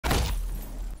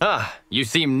Ah, you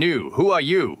seem new. Who are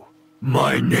you?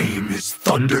 My name is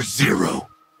Thunder Zero.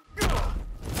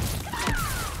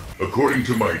 According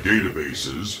to my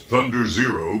databases, Thunder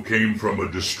Zero came from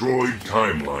a destroyed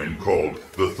timeline called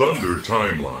the Thunder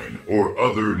Timeline, or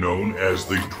other known as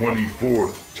the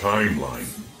 24th Timeline.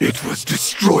 It was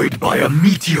destroyed by a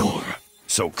meteor.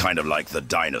 So kind of like the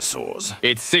dinosaurs.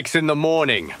 It's 6 in the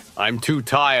morning. I'm too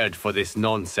tired for this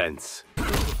nonsense.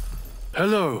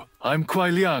 Hello, I'm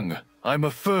Kuai Liang. I'm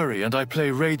a furry and I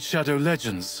play Raid Shadow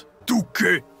Legends.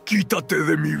 Duque, quítate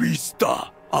de mi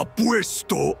vista.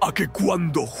 Apuesto a que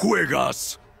cuando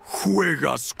juegas,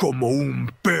 juegas como un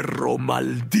perro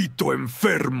maldito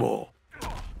enfermo.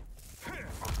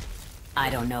 I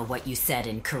don't know what you said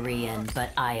in Korean,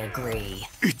 but I agree.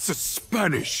 It's a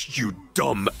Spanish, you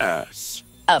dumbass.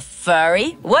 A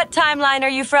furry? What timeline are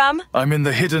you from? I'm in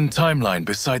the hidden timeline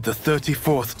beside the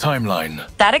 34th timeline.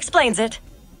 That explains it.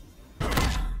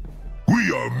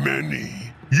 We are many.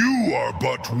 You are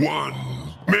but one.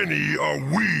 Many are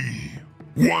we.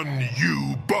 One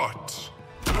you but.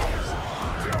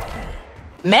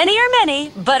 Many are many,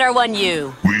 but are one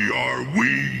you. We are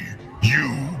we.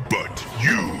 You but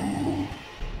you.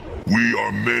 We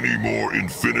are many more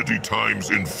infinity times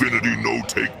infinity no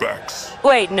takebacks.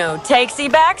 Wait, no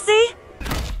takesy-backsy?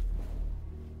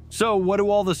 So what do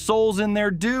all the souls in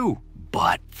there do?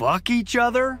 Butt fuck each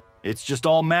other? It's just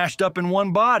all mashed up in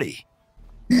one body.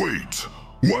 Wait,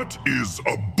 what is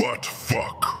a butt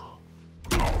fuck?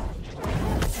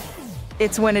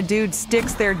 It's when a dude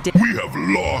sticks their dick. We have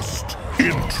lost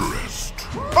interest.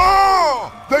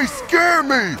 Ah! They scare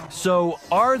me! So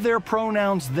are their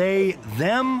pronouns they,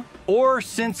 them? Or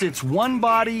since it's one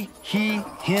body, he,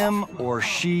 him, or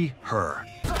she, her?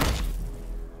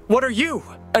 What are you?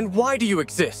 And why do you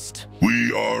exist?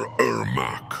 We are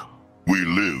Ermac. We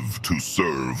live to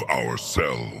serve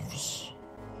ourselves.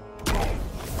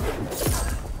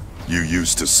 You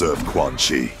used to serve Quan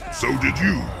Chi, So did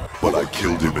you. but I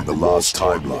killed him in the last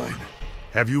timeline.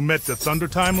 Have you met the Thunder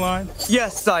Timeline?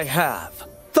 Yes, I have.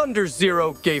 Thunder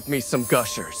Zero gave me some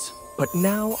gushers. But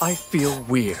now I feel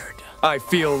weird. I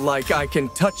feel like I can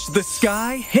touch the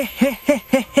sky.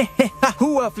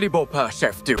 Who aflibopa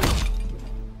chef do?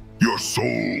 Your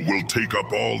soul will take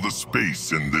up all the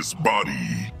space in this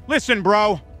body. Listen,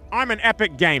 bro. I'm an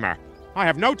epic gamer. I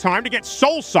have no time to get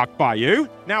soul-sucked by you.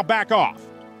 Now back off.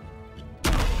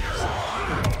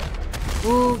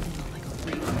 Ooh,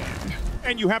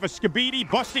 And you have a skibidi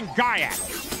busting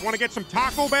Gaiac. Want to get some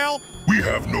Taco Bell? We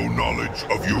have no knowledge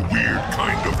of your weird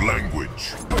kind of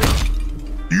language.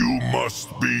 You must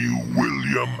be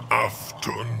William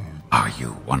Afton. Are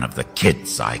you one of the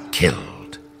kids I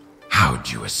killed?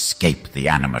 How'd you escape the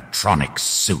animatronic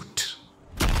suit?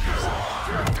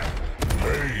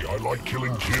 Hey, I like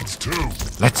killing kids too.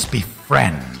 Let's be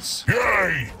friends.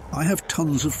 Yay! I have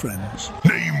tons of friends.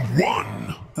 Name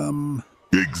one.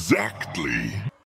 Exactly.